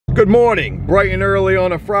Good morning, bright and early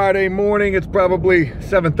on a Friday morning. It's probably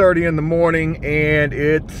 7:30 in the morning and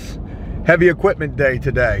it's heavy equipment day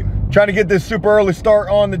today. Trying to get this super early start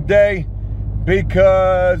on the day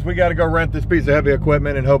because we got to go rent this piece of heavy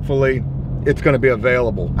equipment and hopefully it's going to be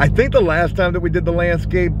available. I think the last time that we did the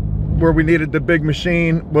landscape where we needed the big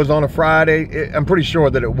machine was on a Friday. I'm pretty sure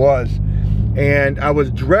that it was. And I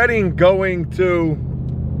was dreading going to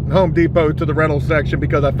Home Depot to the rental section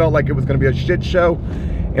because I felt like it was going to be a shit show.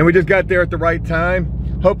 And we just got there at the right time.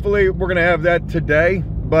 Hopefully we're gonna have that today,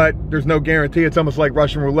 but there's no guarantee. It's almost like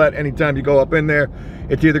Russian roulette. Anytime you go up in there,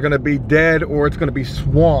 it's either gonna be dead or it's gonna be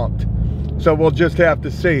swamped. So we'll just have to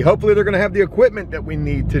see. Hopefully they're gonna have the equipment that we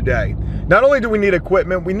need today. Not only do we need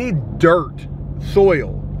equipment, we need dirt,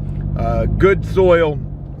 soil, good soil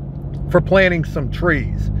for planting some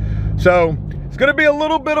trees. So it's gonna be a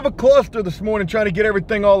little bit of a cluster this morning trying to get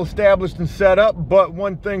everything all established and set up, but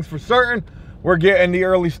one thing's for certain, we're getting the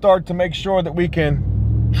early start to make sure that we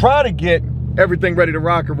can try to get everything ready to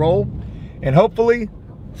rock and roll. And hopefully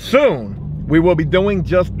soon we will be doing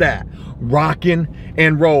just that, rocking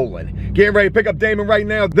and rolling. Getting ready to pick up Damon right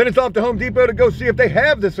now. Then it's off to Home Depot to go see if they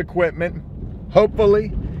have this equipment.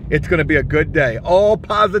 Hopefully it's gonna be a good day. All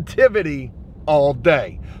positivity all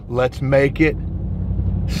day. Let's make it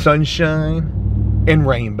sunshine and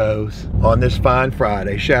rainbows on this fine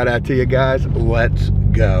Friday. Shout out to you guys. Let's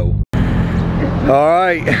go. All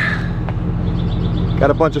right, got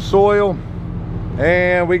a bunch of soil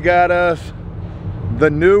and we got us the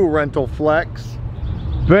new Rental Flex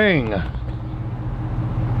Bing,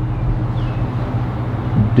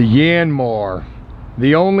 the Yanmar,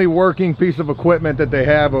 the only working piece of equipment that they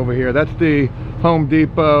have over here. That's the Home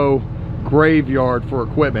Depot graveyard for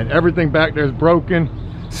equipment. Everything back there is broken,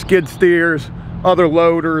 skid steers, other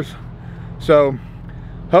loaders. So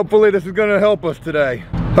hopefully this is going to help us today.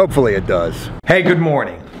 Hopefully it does. Hey, good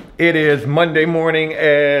morning. It is Monday morning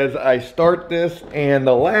as I start this, and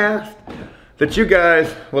the last that you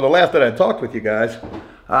guys, well, the last that I talked with you guys,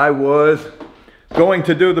 I was going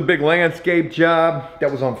to do the big landscape job that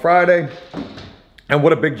was on Friday. And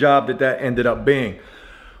what a big job that ended up being.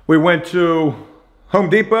 We went to Home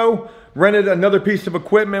Depot, rented another piece of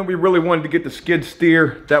equipment. We really wanted to get the skid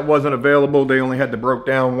steer. That wasn't available. They only had the broke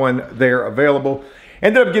down one there available.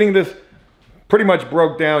 Ended up getting this pretty much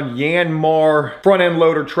broke down Yanmar front end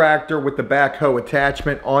loader tractor with the backhoe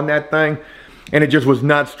attachment on that thing. And it just was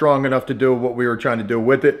not strong enough to do what we were trying to do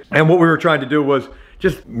with it. And what we were trying to do was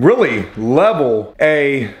just really level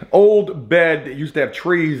a old bed that used to have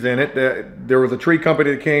trees in it. There was a tree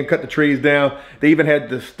company that came, cut the trees down. They even had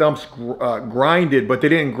the stumps grinded, but they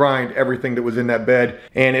didn't grind everything that was in that bed.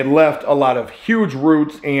 And it left a lot of huge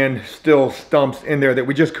roots and still stumps in there that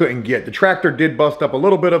we just couldn't get. The tractor did bust up a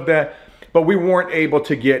little bit of that, but we weren't able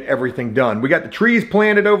to get everything done. We got the trees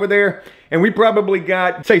planted over there, and we probably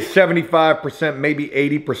got, say 75%, maybe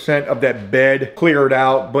 80% of that bed cleared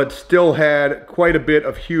out, but still had quite a bit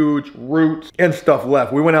of huge roots and stuff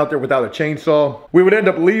left. We went out there without a chainsaw. We would end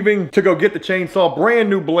up leaving to go get the chainsaw, brand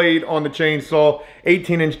new blade on the chainsaw,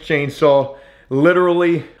 18-inch chainsaw,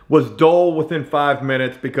 literally was dull within 5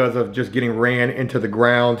 minutes because of just getting ran into the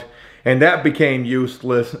ground. And that became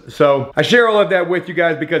useless. So I share all of that with you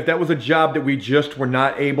guys because that was a job that we just were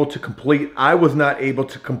not able to complete. I was not able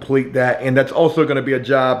to complete that. And that's also gonna be a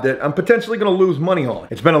job that I'm potentially gonna lose money on.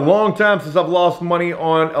 It's been a long time since I've lost money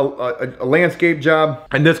on a landscape job.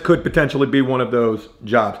 And this could potentially be one of those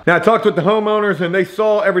jobs. Now I talked with the homeowners and they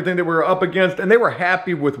saw everything that we were up against and they were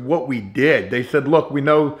happy with what we did. They said, look, we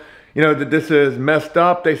know that this is messed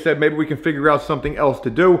up. They said, maybe we can figure out something else to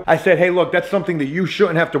do. I said, hey, look, that's something that you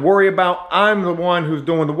shouldn't have to worry about. I'm the one who's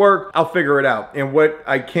doing the work. I'll figure it out. And what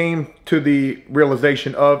I came to the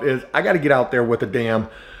realization of is I got to get out there with a damn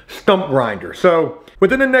stump grinder. So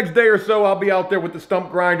within the next day or so, I'll be out there with the stump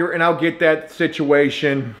grinder and I'll get that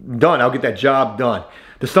situation done. I'll get that job done.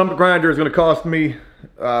 The stump grinder is going to cost me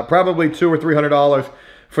probably $200 or $300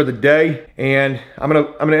 for the day, and I'm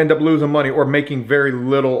gonna end up losing money or making very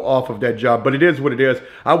little off of that job, but it is what it is.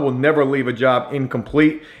 I will never leave a job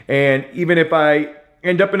incomplete, and even if I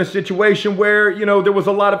end up in a situation where, there was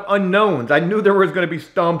a lot of unknowns. I knew there was gonna be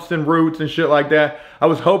stumps and roots and shit like that. I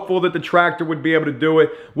was hopeful that the tractor would be able to do it.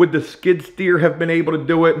 Would the skid steer have been able to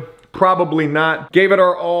do it? Probably not. Gave it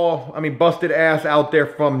our all. Busted ass out there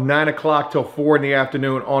from 9 o'clock till 4 in the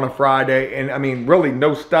afternoon on a Friday. And really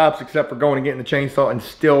no stops except for going and getting the chainsaw, and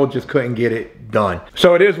still just couldn't get it done.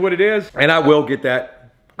 So it is what it is, and I will get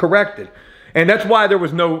that corrected. And that's why there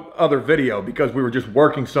was no other video, because we were just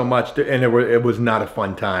working so much and it was not a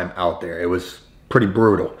fun time out there. It was pretty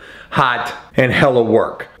brutal. Hot and hella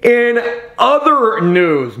work. In other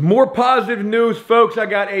news, more positive news, folks, I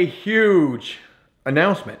got a huge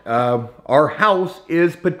announcement. Our house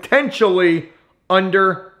is potentially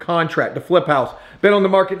under contract, the flip house. Been on the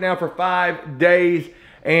market now for 5 days,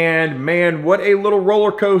 and man, what a little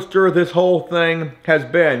roller coaster this whole thing has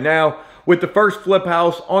been. Now, with the first flip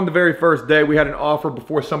house, on the very first day, we had an offer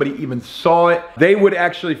before somebody even saw it. They would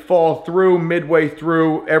actually fall through midway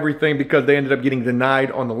through everything because they ended up getting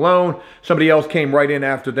denied on the loan. Somebody else came right in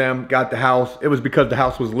after them, got the house. It was because the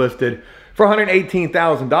house was listed for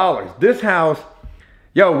 $118,000. This house,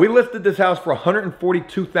 yo, we listed this house for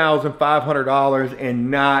 $142,500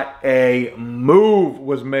 and not a move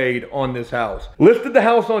was made on this house. Listed the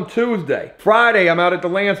house on Tuesday. Friday, I'm out at the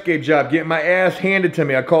landscape job getting my ass handed to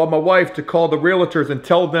me. I called my wife to call the realtors and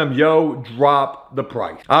tell them, yo, drop the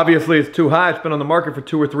price. Obviously, it's too high. It's been on the market for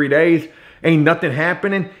 2 or 3 days. Ain't nothing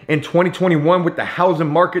happening. In 2021, with the housing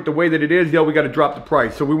market the way that it is, yo, we got to drop the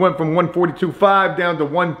price. So we went from 142.5 down to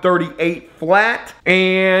 138 flat,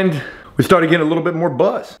 and we started getting a little bit more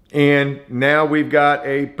buzz, and now we've got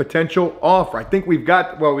a potential offer. I think we've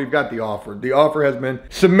got the offer. The offer has been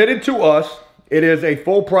submitted to us. It is a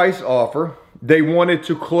full price offer. They wanted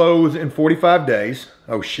to close in 45 days.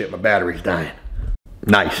 Oh shit, my battery's dying.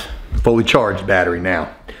 Nice, fully charged battery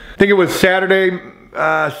now. I think it was Saturday,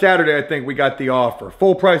 I think we got the offer.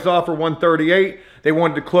 Full price offer, 138. They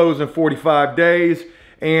wanted to close in 45 days,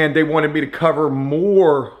 and they wanted me to cover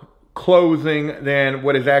more closing than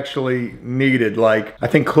what is actually needed. Like, I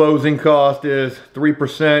think closing cost is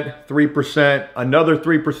 3%, another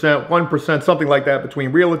 3%, 1%, something like that,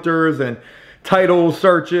 between realtors and title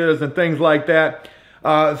searches and things like that.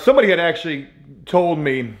 Somebody had actually told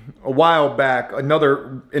me a while back,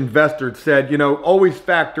 another investor said, you know, always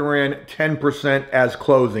factor in 10% as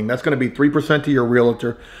closing. That's going to be 3% to your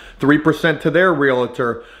realtor, 3% to their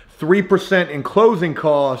realtor, 3% in closing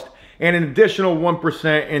cost, and an additional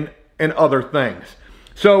 1% in other things.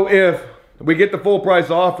 So if we get the full price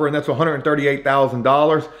offer and that's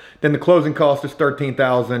 $138,000, then the closing cost is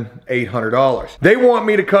 $13,800. They want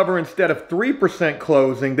me to cover, instead of 3%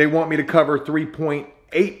 closing, they want me to cover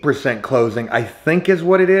 3.8% closing, I think is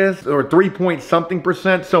what it is, or 3 point something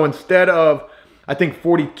percent. So instead of, I think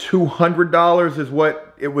 $4,200 is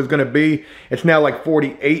what it was gonna be, it's now like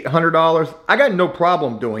 $4,800. I got no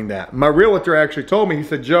problem doing that. My realtor actually told me, he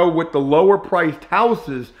said, Joe, with the lower priced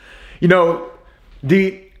houses, you know,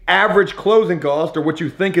 the average closing cost, or what you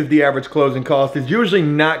think is the average closing cost, is usually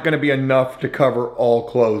not going to be enough to cover all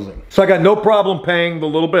closing. So I got no problem paying the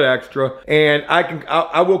little bit extra, and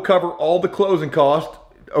I will cover all the closing cost.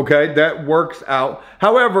 Okay, that works out.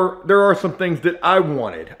 However, there are some things that I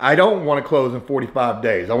wanted. I don't want to close in 45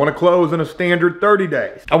 days. I want to close in a standard 30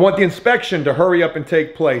 days. I want the inspection to hurry up and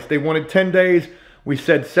take place. They wanted 10 days. We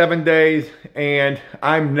said 7 days, and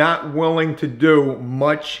I'm not willing to do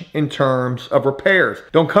much in terms of repairs.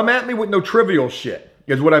 Don't come at me with no trivial shit,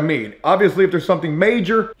 is what I mean. Obviously, if there's something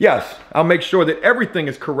major, yes, I'll make sure that everything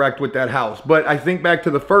is correct with that house. But I think back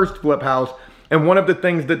to the first flip house, and one of the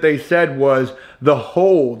things that they said was the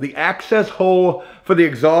hole, the access hole for the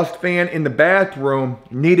exhaust fan in the bathroom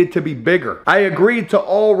needed to be bigger. I agreed to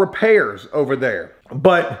all repairs over there,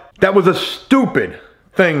 but that was a stupid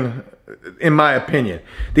thing, in my opinion.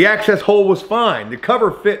 The access hole was fine. The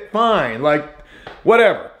cover fit fine, like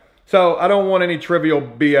whatever. So I don't want any trivial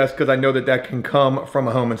BS, because I know that that can come from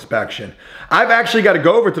a home inspection. I've actually got to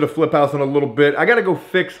go over to the flip house in a little bit. I got to go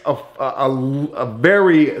fix a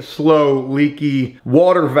very slow leaky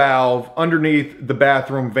water valve underneath the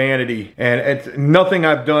bathroom vanity. And it's nothing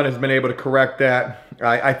I've done has been able to correct that.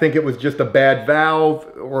 I think it was just a bad valve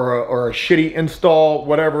or a shitty install,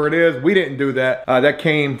 whatever it is. We didn't do that. That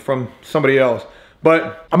came from somebody else.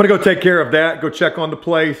 But I'm gonna go take care of that, go check on the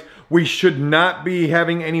place. We should not be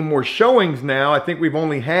having any more showings now. I think we've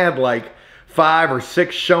only had like 5 or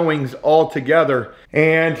 6 showings altogether.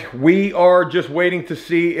 And we are just waiting to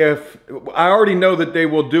see if, I already know that they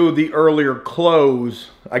will do the earlier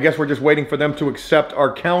close. I guess we're just waiting for them to accept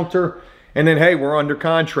our counter. And then, hey, we're under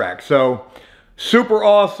contract. So, super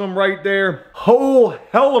awesome right there. Whole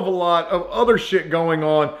hell of a lot of other shit going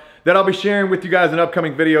on that I'll be sharing with you guys in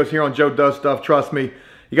upcoming videos here on Joe Does Stuff. Trust me,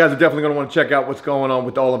 you guys are definitely gonna wanna check out what's going on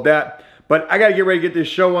with all of that. But I gotta get ready to get this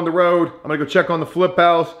show on the road. I'm gonna go check on the flip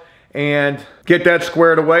house and get that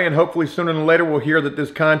squared away. And hopefully sooner than later, we'll hear that this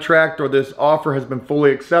contract or this offer has been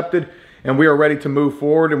fully accepted and we are ready to move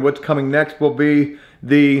forward. And what's coming next will be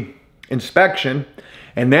the inspection.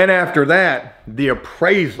 And then after that, the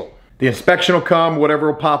appraisal. The inspection will come, whatever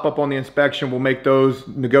will pop up on the inspection, we'll make those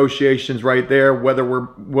negotiations right there, whether we're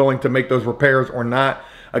willing to make those repairs or not.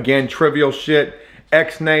 Again, trivial shit.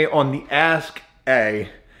 X-nay on the Ask A,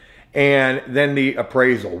 and then the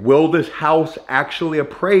appraisal. Will this house actually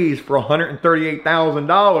appraise for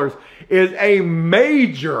 $138,000 is a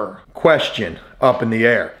major question up in the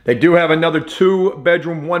air. They do have another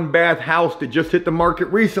 2-bedroom, 1-bath house that just hit the market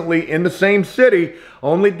recently in the same city.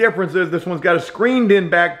 Only difference is this one's got a screened-in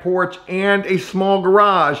back porch and a small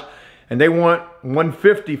garage, and they want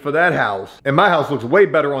 $150 for that house. And my house looks way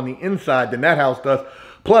better on the inside than that house does,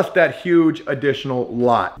 plus that huge additional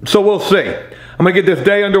lot. So we'll see. I'm gonna get this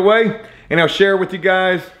day underway, and I'll share with you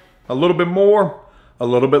guys a little bit more a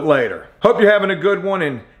little bit later. Hope you're having a good one,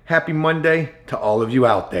 and happy Monday to all of you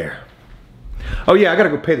out there. Oh yeah, I gotta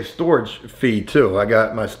go pay the storage fee too. I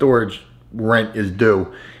got my storage rent is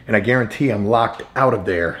due, and I guarantee I'm locked out of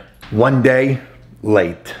there one day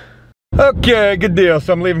late. Okay, good deal.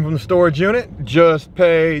 So I'm leaving from the storage unit. Just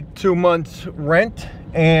paid 2 months rent,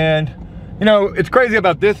 and you know, it's crazy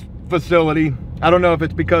about this facility. I don't know if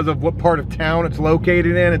it's because of what part of town it's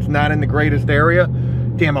located in. It's not in the greatest area.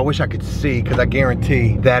 Damn, I wish I could see, because I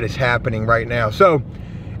guarantee that is happening right now. So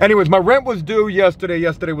anyways, my rent was due yesterday.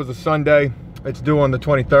 Yesterday was a Sunday. It's due on the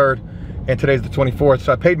 23rd, and today's the 24th.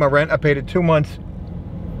 So I paid my rent. I paid it 2 months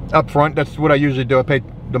up front. That's what I usually do. I paid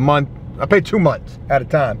 2 months at a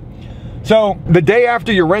time. So the day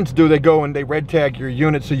after your rent's due, they go and they red tag your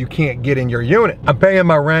unit so you can't get in your unit. I'm paying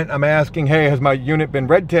my rent. I'm asking, hey, has my unit been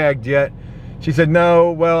red tagged yet? She said,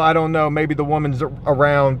 no, well, I don't know. Maybe the woman's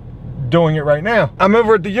around doing it right now. I'm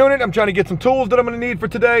over at the unit. I'm trying to get some tools that I'm gonna need for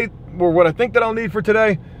today, or what I think that I'll need for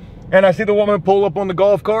today. And I see the woman pull up on the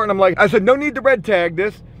golf cart, and I'm like, I said, no need to red tag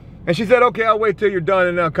this. And she said, okay, I'll wait till you're done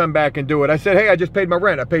and I'll come back and do it. I said, hey, I just paid my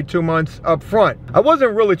rent. I paid 2 months up front. I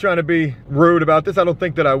wasn't really trying to be rude about this. I don't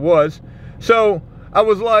think that I was. So I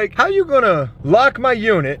was like, how you gonna lock my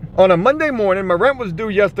unit on a Monday morning? My rent was due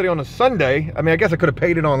yesterday on a Sunday. I mean, I guess I could have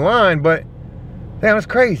paid it online, but damn, it's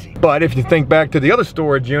crazy. But if you think back to the other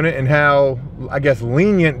storage unit and how, I guess,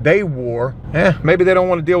 lenient they were, maybe they don't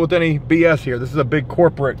want to deal with any BS here. This is a big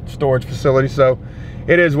corporate storage facility, so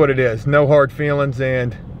it is what it is. No hard feelings,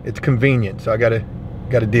 and it's convenient, so I gotta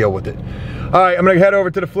deal with it. All right, I'm gonna head over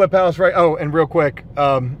to the flip house right. Oh, and real quick,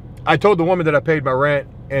 I told the woman that I paid my rent,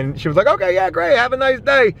 and she was like, okay, yeah, great, have a nice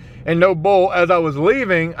day. And no bull, as I was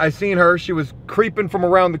leaving, I seen her. She was creeping from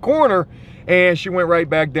around the corner, and she went right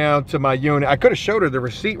back down to my unit. I could have showed her the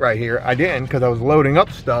receipt right here. I didn't, because I was loading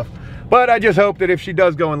up stuff. But I just hope that if she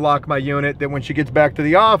does go and lock my unit, that when she gets back to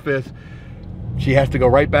the office, she has to go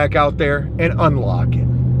right back out there and unlock it.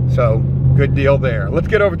 So, good deal there. Let's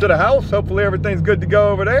get over to the house. Hopefully everything's good to go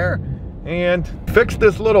over there, and fix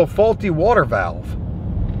this little faulty water valve.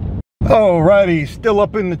 Alrighty, still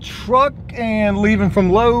up in the truck and leaving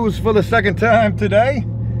from Lowe's for the second time today.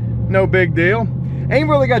 No big deal. Ain't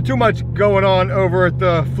really got too much going on over at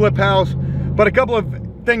the flip house, but a couple of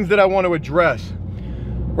things that I want to address.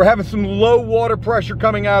 We're having some low water pressure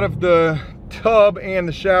coming out of the tub and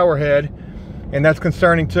the shower head, and that's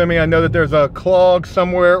concerning to me. I know that there's a clog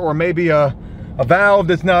somewhere, or maybe a valve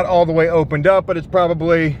that's not all the way opened up, but it's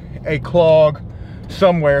probably a clog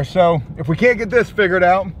somewhere. So if we can't get this figured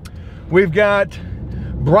out, we've got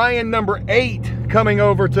Brian number 8 coming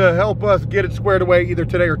over to help us get it squared away either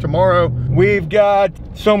today or tomorrow. We've got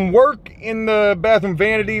some work in the bathroom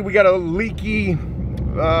vanity. We got a leaky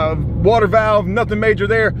water valve, nothing major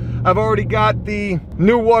there. I've already got the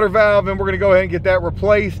new water valve, and we're gonna go ahead and get that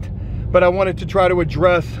replaced. But I wanted to try to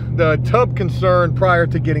address the tub concern prior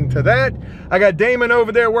to getting to that. I got Damon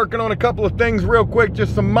over there working on a couple of things real quick,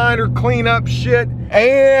 just some minor cleanup shit.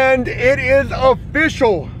 And it is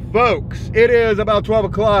official, folks. It is about 12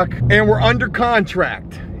 o'clock and we're under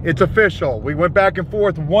contract. It's official. We went back and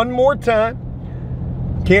forth one more time.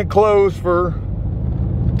 Can't close for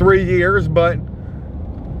 3 years, but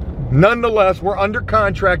nonetheless, we're under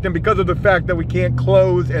contract, and because of the fact that we can't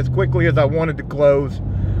close as quickly as I wanted to close,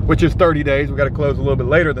 which is 30 days, we got to close a little bit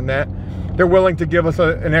later than that, they're willing to give us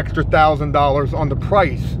an extra $1,000 on the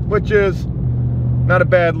price, which is not a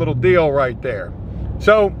bad little deal right there.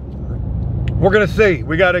 So we're gonna see.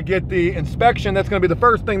 We got to get the inspection. That's going to be the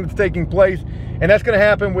first thing that's taking place, and that's going to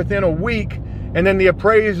happen within a week, and then the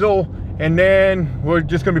appraisal, and then we're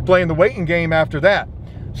just going to be playing the waiting game after that.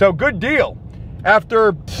 So good deal.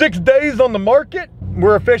 After 6 days on the market,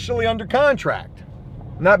 we're officially under contract.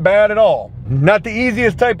 Not bad at all. Not the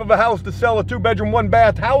easiest type of a house to sell, a 2-bedroom,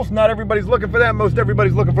 1-bath house. Not everybody's looking for that. Most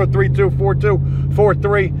everybody's looking for a 3.2, 4.2,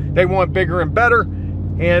 4.3. They want bigger and better.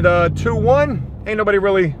 And 2.1, ain't nobody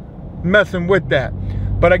really messing with that.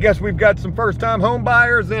 But I guess we've got some first-time home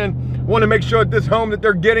buyers and want to make sure that this home that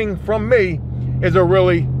they're getting from me is a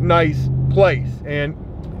really nice place. And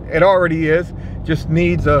it already is. just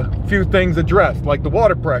needs a few things addressed, like the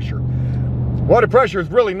water pressure. Water pressure is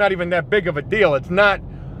really not even that big of a deal. It's not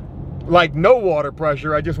like no water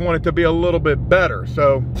pressure. I just want it to be a little bit better.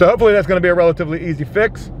 So hopefully that's gonna be a relatively easy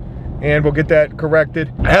fix, and we'll get that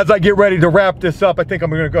corrected. As I get ready to wrap this up, I think I'm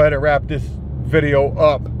gonna go ahead and wrap this video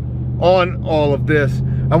up on all of this.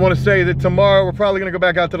 I wanna say that tomorrow we're probably gonna go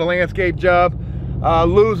back out to the landscape job,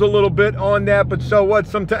 lose a little bit on that, but so what?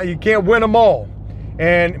 Sometimes you can't win them all.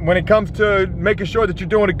 And when it comes to making sure that you're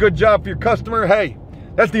doing a good job for your customer, hey,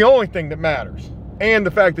 that's the only thing that matters. And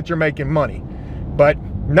the fact that you're making money. But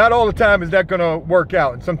not all the time is that gonna work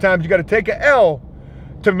out. And sometimes you gotta take an L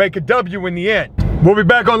to make a W in the end. We'll be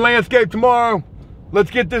back on landscape tomorrow.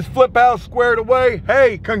 Let's get this flip house squared away.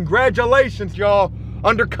 Hey, congratulations, y'all.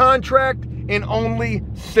 Under contract in only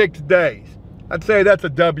 6 days. I'd say that's a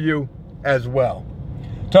W as well.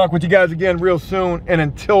 Talk with you guys again real soon. And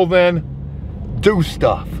until then, do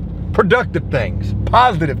stuff. Productive things,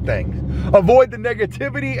 positive things. Avoid the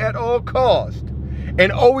negativity at all costs.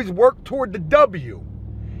 And always work toward the W.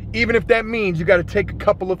 Even if that means you got to take a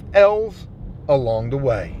couple of L's along the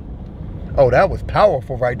way. Oh, that was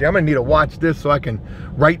powerful right there. I'm gonna need to watch this so I can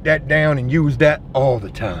write that down and use that all the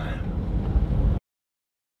time.